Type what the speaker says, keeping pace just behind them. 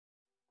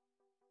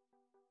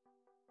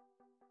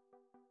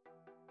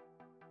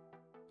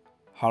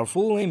Her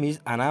full name is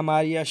Anna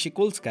Maria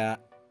Shikulska.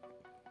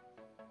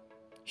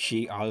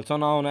 She also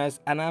known as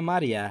Anna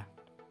Maria.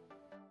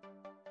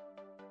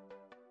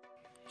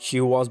 She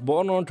was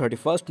born on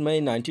 31st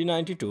May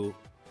 1992.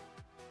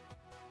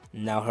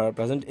 Now her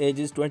present age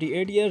is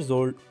 28 years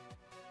old.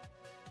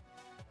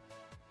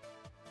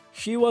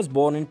 She was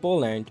born in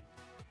Poland.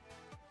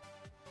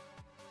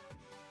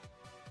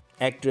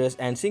 Actress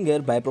and singer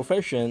by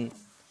profession.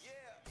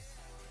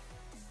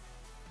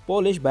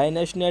 Polish by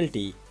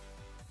nationality.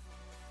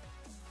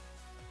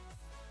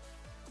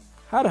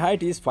 Her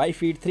height is 5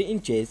 feet 3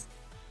 inches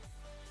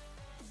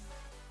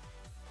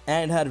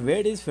and her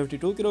weight is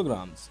 52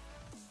 kilograms.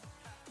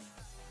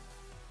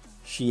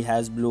 She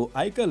has blue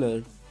eye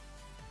color.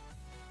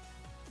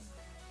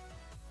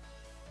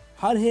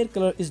 Her hair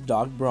color is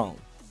dark brown.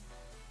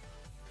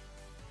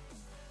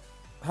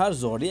 Her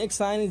zodiac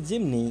sign is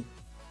Gemini.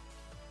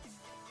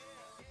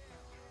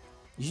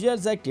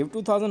 Years active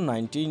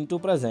 2019 to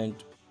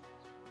present.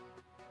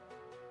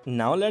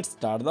 Now let's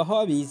start the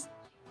hobbies.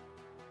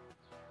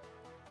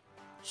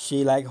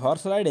 She like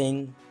horse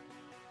riding.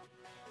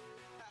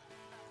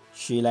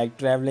 She like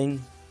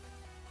traveling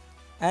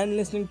and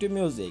listening to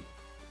music.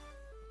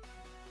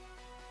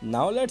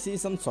 Now let's see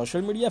some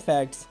social media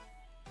facts.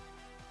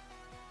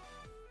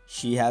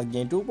 She has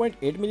gained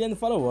 2.8 million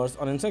followers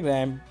on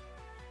Instagram.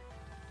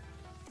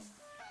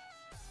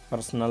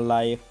 Personal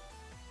life.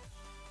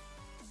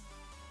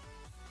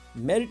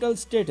 Marital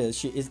status,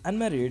 she is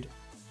unmarried.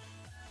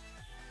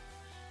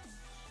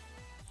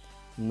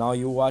 Now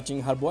you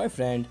watching her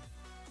boyfriend.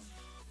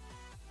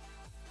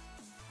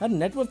 Her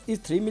net worth is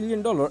 $3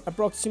 million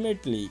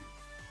approximately.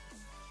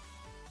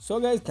 So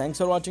guys, thanks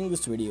for watching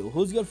this video.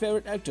 Who's your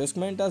favorite actress?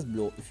 Comment us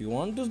below. If you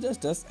want to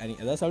suggest us any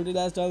other celebrity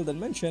lifestyle, then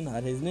mention her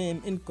his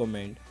name in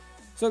comment.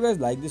 So guys,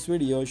 like this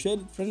video, share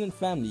with friends and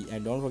family,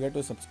 and don't forget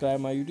to subscribe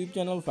my YouTube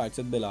channel Facts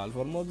with Bilal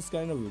for more this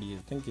kind of videos.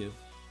 Thank you.